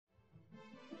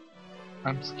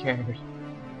I'm scared.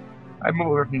 I move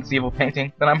away from this evil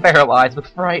painting, then I'm paralyzed with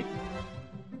fright.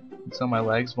 And so my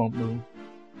legs won't move.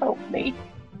 Help me.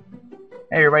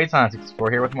 Hey everybody, it's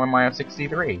On64 here with more Mario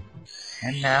 63.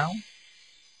 And now...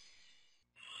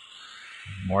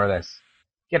 more of this.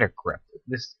 Get a grip.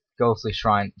 This ghostly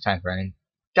shrine shines running,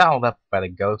 gobbled up by the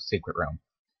ghost secret room.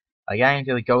 By getting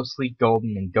into the ghostly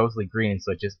golden and ghostly green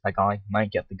switches, by golly,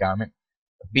 might get the garment.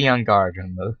 But be on guard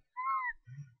from those.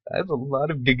 That's a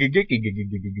lot of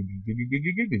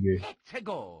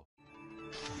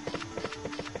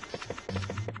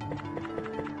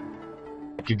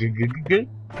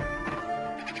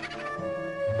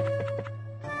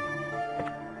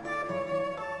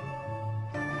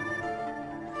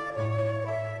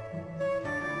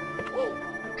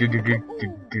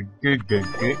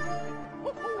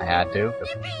I had to.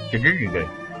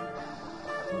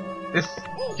 This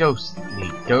ghostly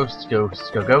ghost. The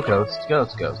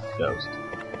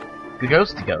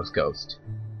ghosty ghost.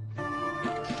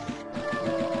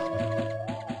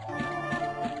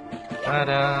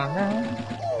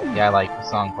 Yeah, I like the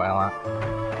song quite a lot.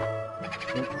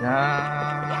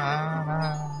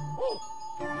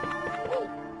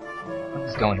 I'm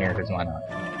just going here because why not?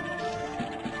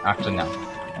 Actually, no.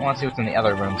 I want to see what's in the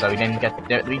other rooms that we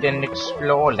didn't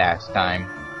explore last time.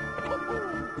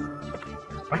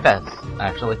 Like this,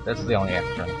 actually. This is the only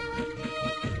extra.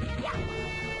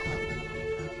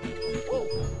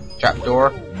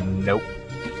 Trapdoor? Nope.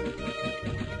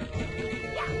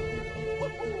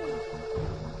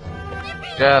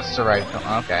 Just the right.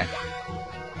 Okay.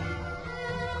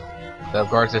 So of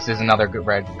course this is another good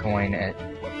red coin at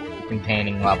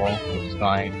containing level, which is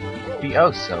going to be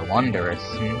oh so wondrous.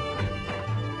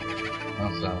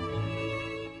 Also,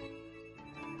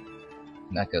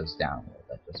 that goes down a little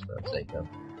bit just for the sake of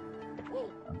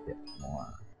a bit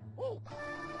more.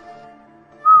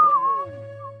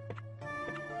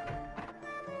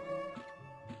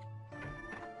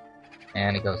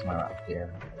 And it goes more up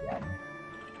here again.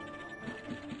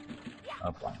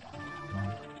 Up one.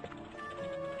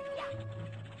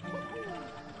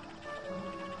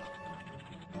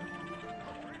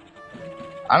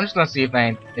 I'm just gonna see if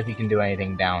he can do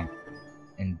anything down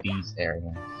in these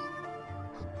areas.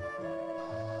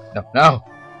 No!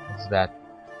 What's that?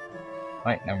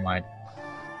 Wait, never mind.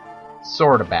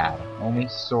 Sorta bad. Only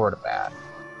sorta bad.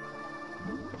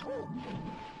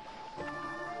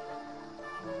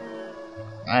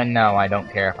 And no, I don't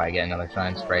care if I get another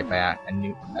shine sprite back, a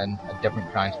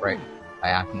different shine sprite by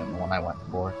accident than the one I went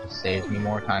for. It just saves me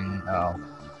more time. Oh,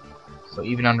 so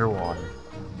even underwater.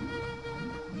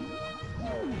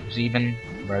 There's even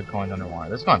red coins underwater.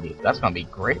 That's gonna be a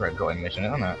great red coin mission,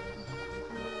 isn't it?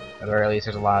 At the very least,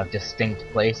 there's a lot of distinct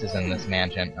places in this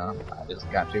mansion. Oh, I just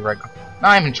got 2 red coins.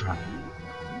 Not even trying.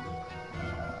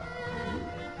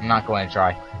 I'm not going to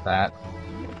try that.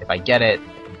 If I get it,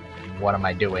 what am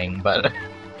I doing? But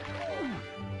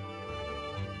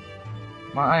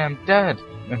I am dead.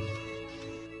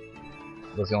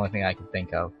 That's the only thing I can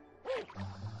think of.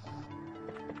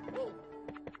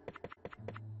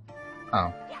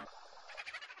 Oh.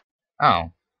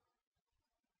 Oh.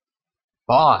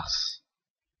 Boss.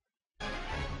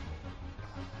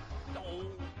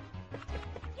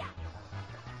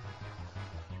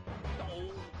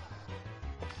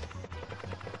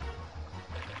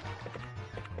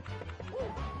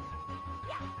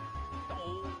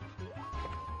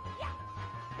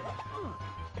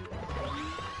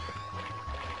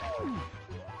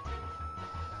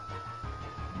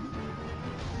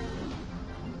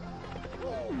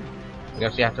 I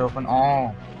guess you have to open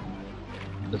all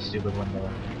the stupid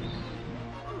windows.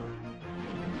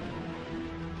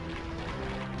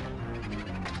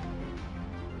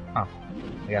 Oh,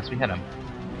 I guess we hit him.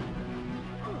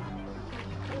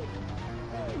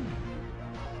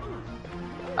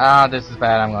 Ah, this is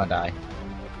bad, I'm gonna die.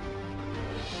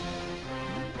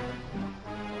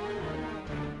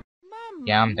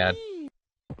 Yeah, I'm dead.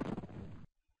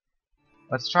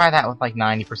 Let's try that with like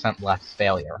 90% less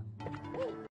failure.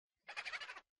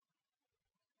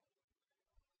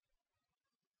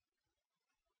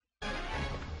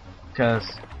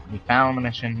 Because we found the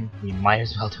mission, we might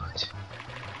as well do it.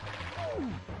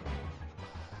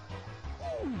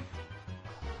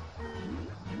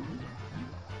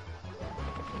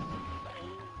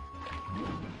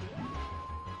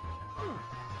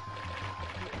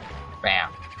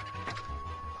 Bam.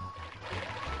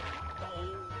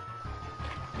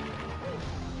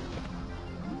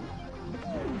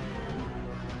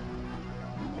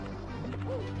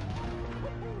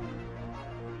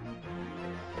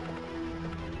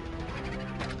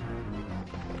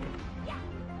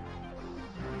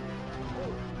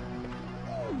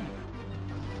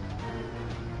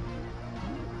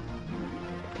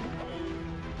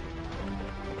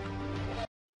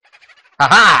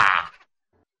 Ha-ha!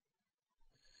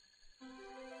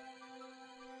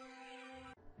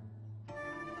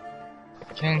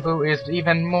 King Boo is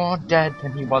even more dead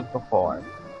than he was before.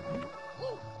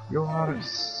 You are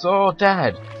so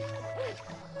dead.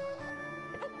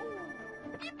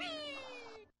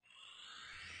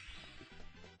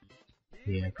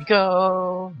 Here we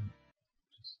go.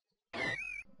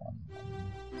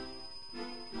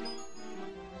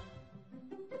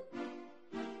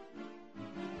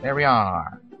 There we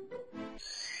are.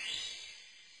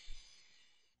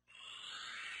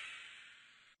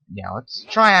 Yeah, let's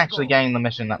try actually getting the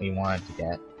mission that we wanted to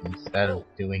get instead of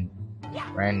doing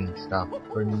random stuff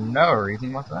for no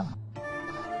reason whatsoever.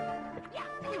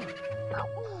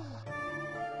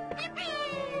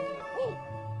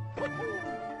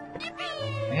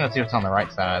 I think let's see what's on the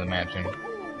right side of the mansion.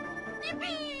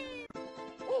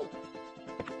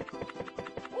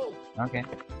 Okay.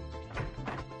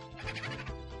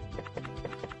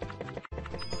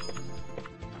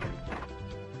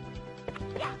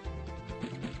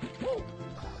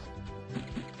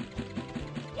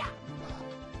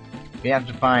 We have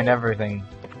to find everything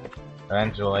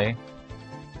eventually.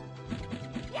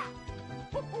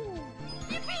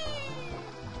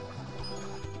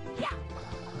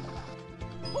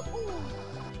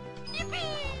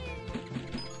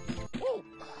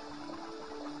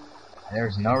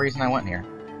 There's no reason I went here.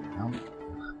 No.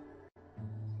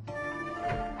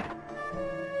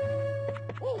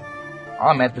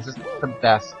 I'll admit, this is the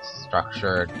best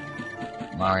structured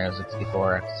Mario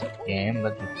 64 game,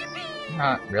 but it's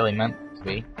not really meant to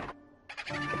be.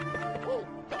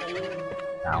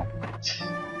 Ow.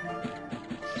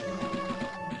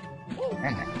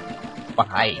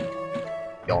 Bye.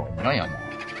 Yo, no.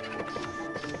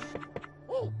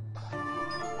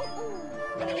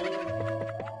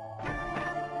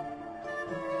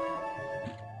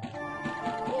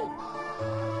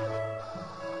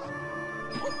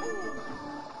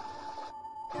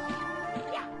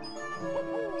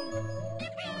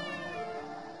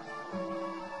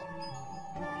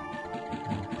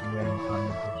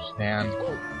 Understand.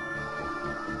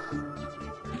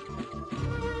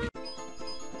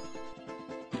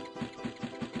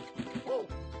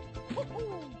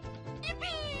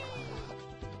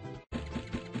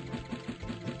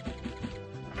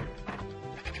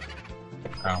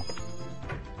 Oh.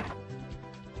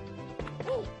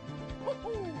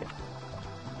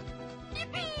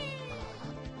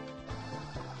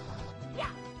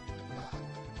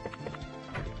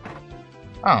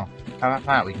 Oh, how about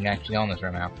that? We can actually own this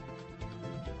room now.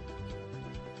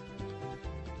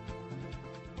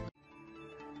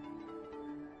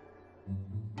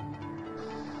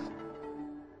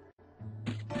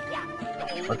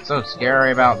 What's so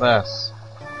scary about this?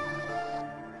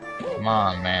 Come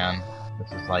on, man.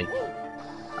 This is like...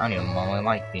 I don't even normally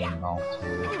like being involved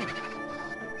too.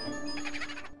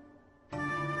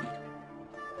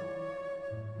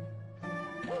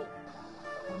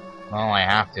 Well, I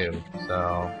have to,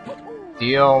 so...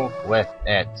 deal with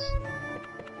it.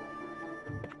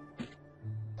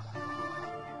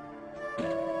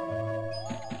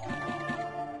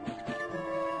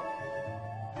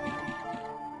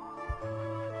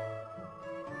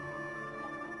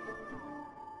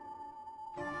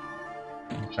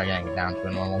 Try getting it down to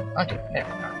a normal... Okay, there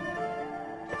we go.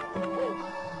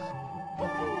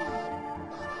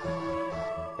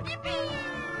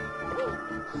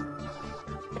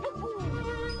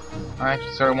 I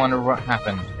just sort of wonder what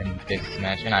happened in this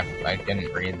mansion. I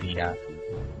didn't read the,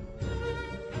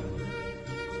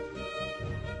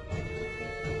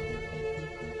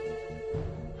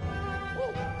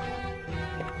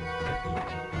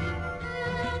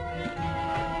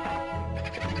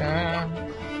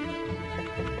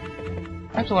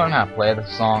 I have to learn how to play the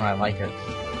song. I like it.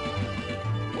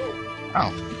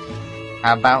 Oh.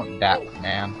 How about that,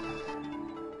 man?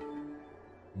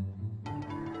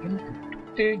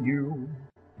 To you.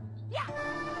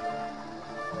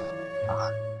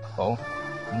 Oh.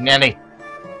 Nelly!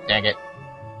 Dang it.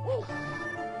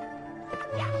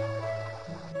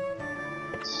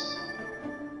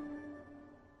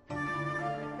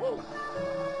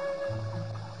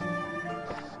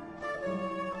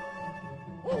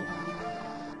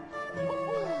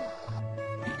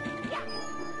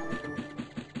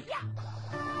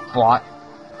 What?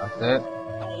 That's it?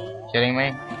 Kidding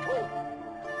me?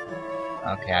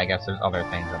 Okay, I guess there's other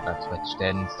things that switch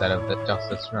did instead of just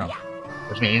this room.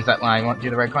 Which means that when I want to do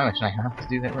the red coin mission, I have to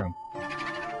do that room.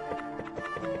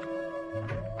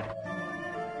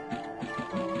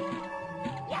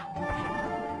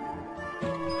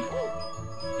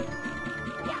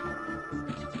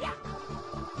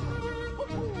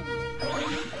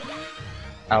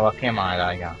 How lucky am I that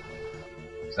I got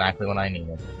exactly what I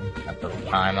needed at the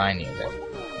time I needed it.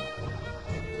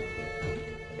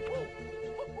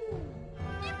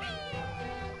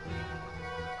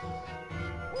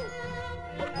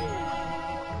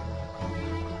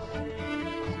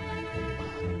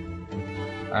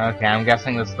 Okay, I'm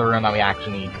guessing this is the room that we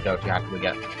actually need to go to after we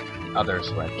get the other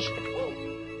switch.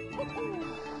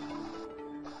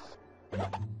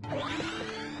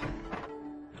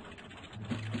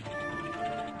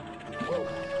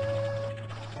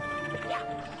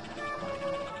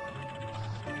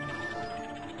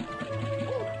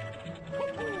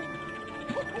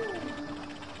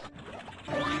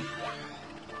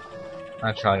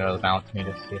 I'll try to go to the balcony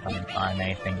to see if I can find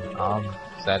anything on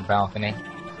said balcony.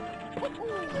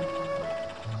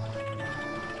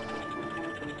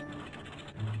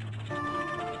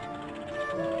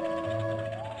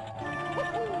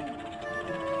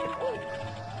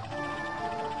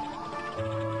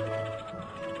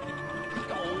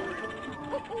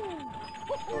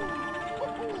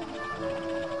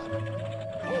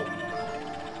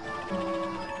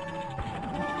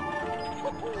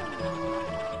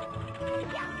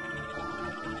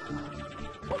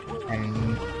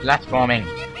 And platforming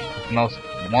is the most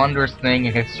wondrous thing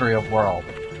in history of world.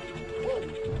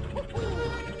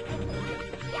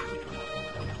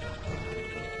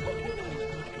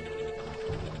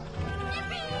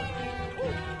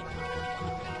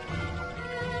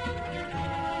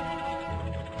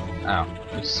 Oh,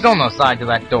 there's still no side to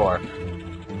that door.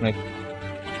 Makes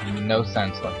no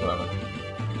sense whatsoever.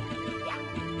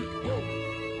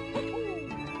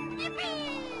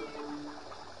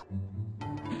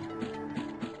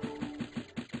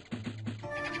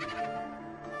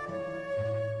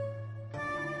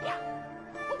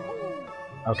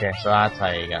 Okay, so that's how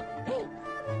you get.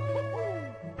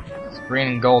 It's green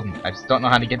and golden. I just don't know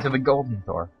how to get to the golden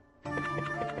door.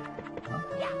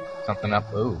 Something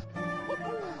up. Ooh.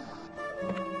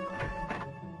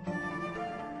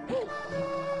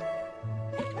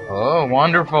 Oh,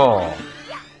 wonderful!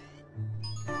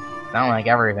 Sound like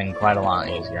everything quite a lot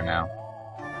easier now.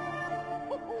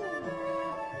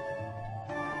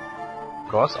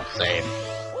 Of course I'll save.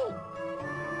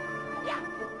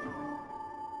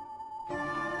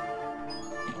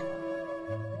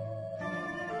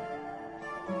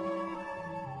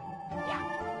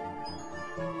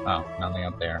 Oh, nothing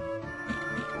up there.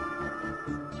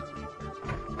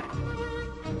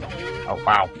 Oh,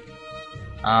 wow.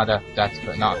 Ah,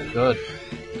 that's not good.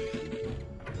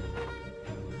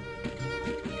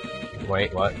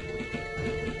 Wait, what?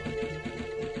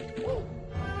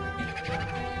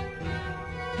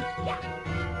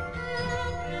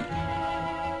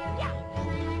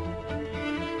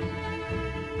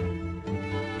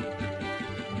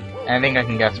 I think I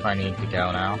can guess where I need to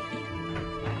go now.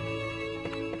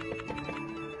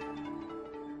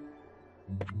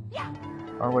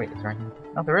 Or wait, is there anything?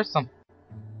 No, there is some.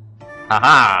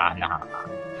 Haha! Nah.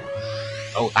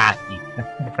 Oh, ASCII.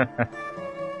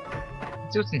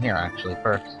 Let's see what's in here, actually,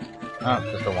 first. Oh,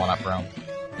 it's just a one-up room.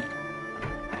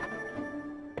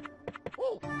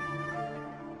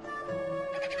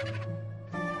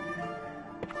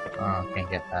 Oh, can't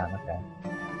get that, okay.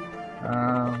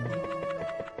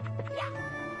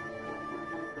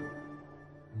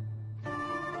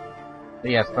 But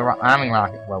yes, the arming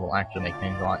rocket will actually make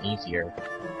things a lot easier.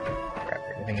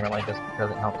 Everything really just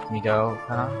because it helps me go,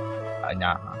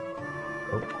 nah.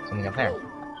 Oh, something up there,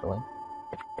 actually.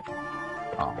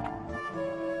 Oh.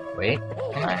 Wait,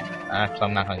 can I? Actually,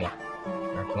 I'm not gonna get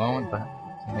there at the moment, but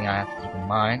something I have to keep in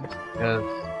mind, because,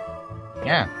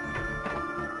 yeah.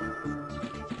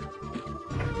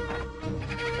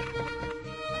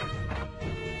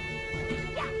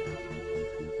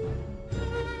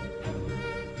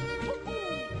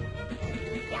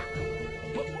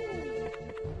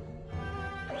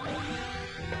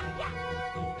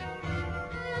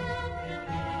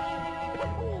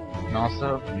 And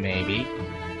also, maybe,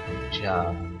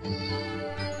 just...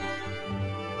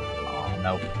 Oh,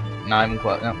 nope. Not even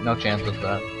close. Nope, no chance of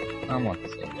that.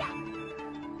 Let's see.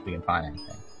 If we can find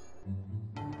anything.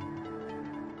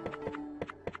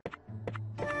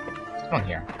 Let's go in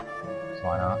here. So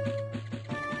why not?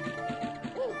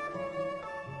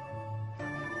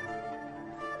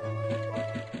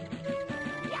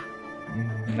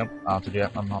 Nope, I'll have to do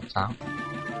that on the top.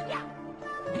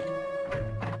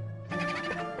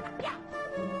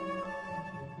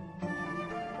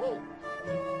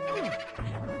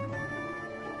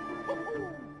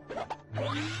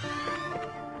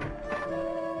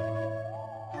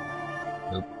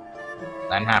 Oop.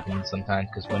 That happens sometimes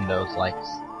because Windows likes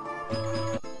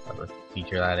whatever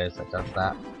feature that is that does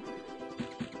that.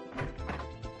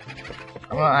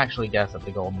 I'm gonna actually guess that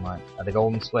the golden light, the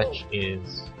golden switch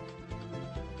is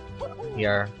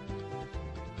here.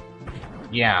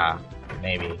 Yeah,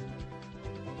 maybe.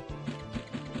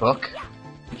 Book?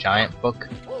 Giant book?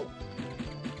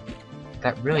 Did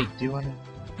that really do anything?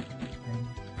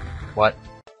 What?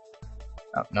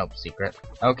 Oh, nope, secret.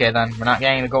 Okay then, we're not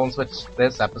getting the golden switch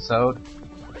this episode.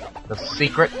 The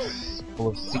secrets, full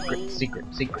of secretness.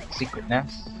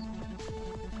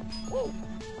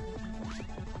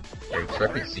 Very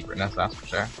trippy secretness, that's for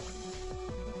sure.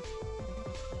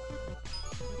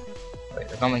 Wait,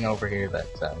 there's something over here that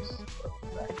says...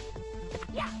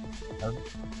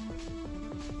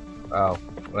 Oh.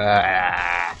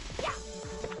 Ah.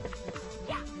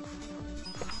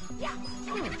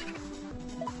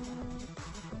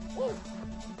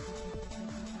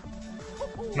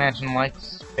 Mansion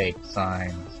likes fake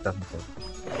signs, doesn't it?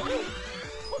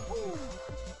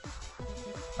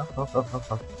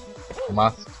 Oh.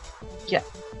 Must get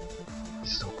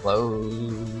so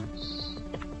close.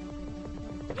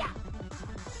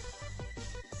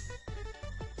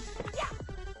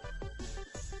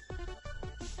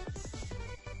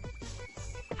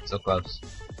 So close.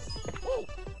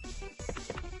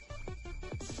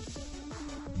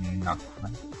 No.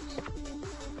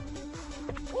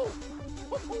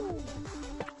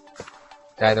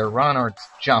 It's either run or it's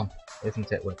jump,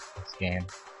 isn't it, with this game?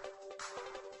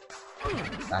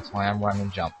 That's why I'm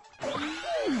running jump.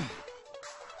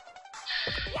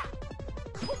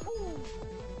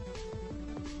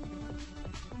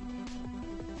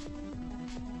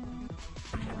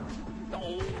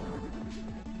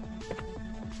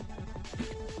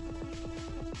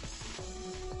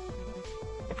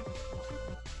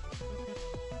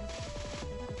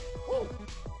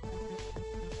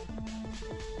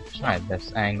 Try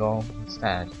this angle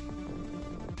instead.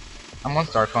 I'm gonna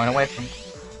start going away from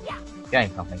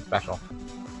getting something special.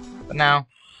 But now...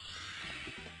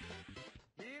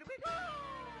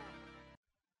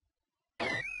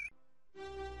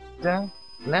 I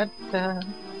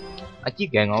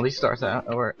keep getting all these stars out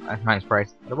over at times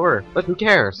price out of order, but who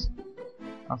cares?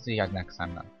 I'll see you guys next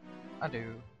time then.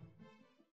 Adieu.